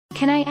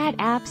Can I add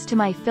apps to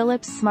my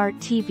Philips Smart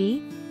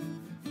TV?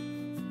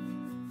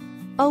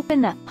 Open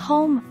the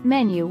Home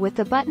menu with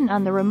the button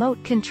on the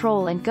remote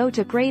control and go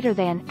to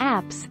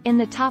 >Apps in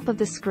the top of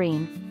the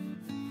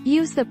screen.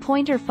 Use the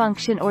pointer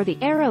function or the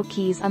arrow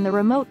keys on the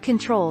remote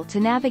control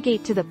to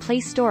navigate to the Play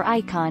Store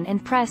icon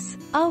and press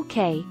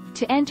OK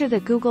to enter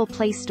the Google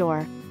Play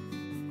Store.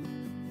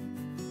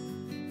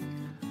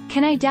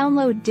 Can I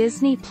download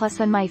Disney Plus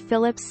on my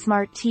Philips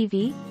Smart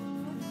TV?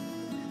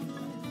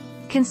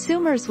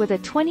 Consumers with a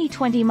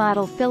 2020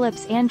 model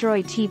Philips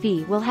Android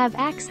TV will have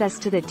access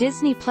to the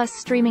Disney Plus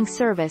streaming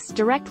service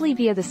directly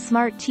via the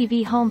Smart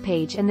TV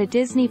homepage and the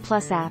Disney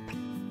Plus app.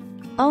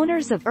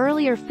 Owners of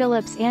earlier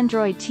Philips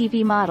Android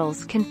TV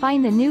models can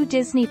find the new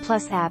Disney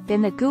Plus app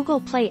in the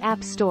Google Play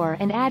App Store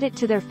and add it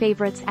to their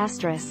favorites.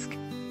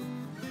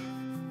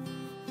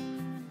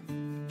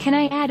 Can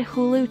I add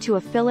Hulu to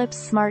a Philips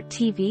Smart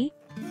TV?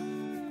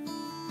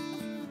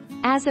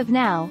 As of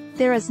now,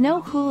 there is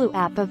no Hulu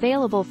app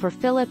available for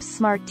Philips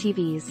Smart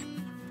TVs.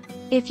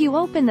 If you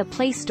open the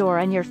Play Store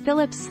on your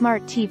Philips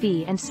Smart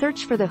TV and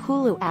search for the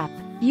Hulu app,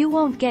 you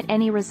won't get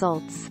any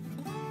results.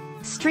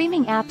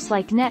 Streaming apps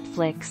like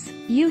Netflix,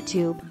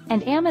 YouTube,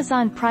 and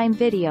Amazon Prime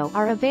Video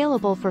are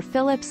available for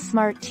Philips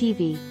Smart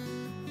TV.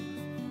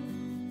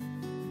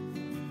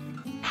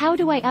 How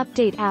do I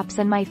update apps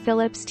on my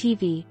Philips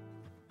TV?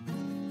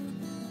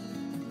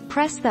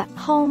 Press the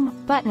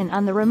Home button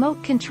on the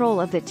remote control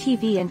of the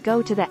TV and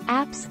go to the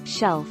Apps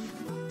shelf.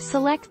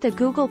 Select the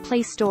Google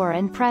Play Store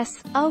and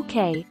press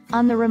OK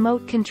on the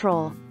remote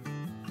control.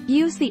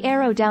 Use the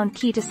arrow down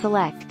key to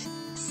select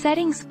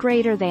Settings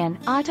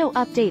Auto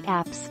Update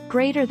Apps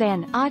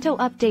Auto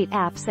Update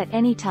Apps at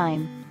any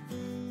time.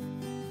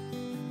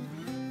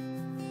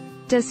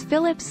 Does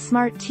Philips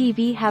Smart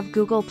TV have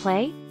Google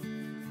Play?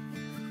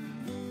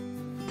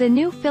 The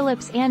new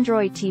Philips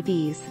Android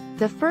TVs,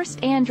 the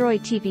first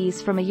Android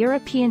TVs from a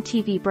European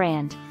TV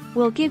brand,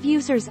 will give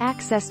users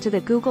access to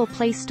the Google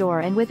Play Store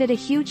and with it a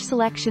huge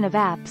selection of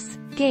apps,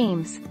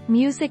 games,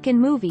 music and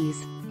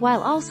movies,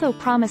 while also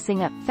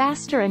promising a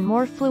faster and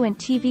more fluent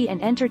TV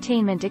and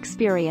entertainment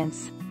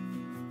experience.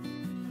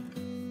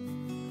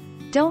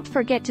 Don't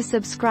forget to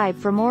subscribe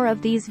for more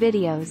of these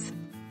videos.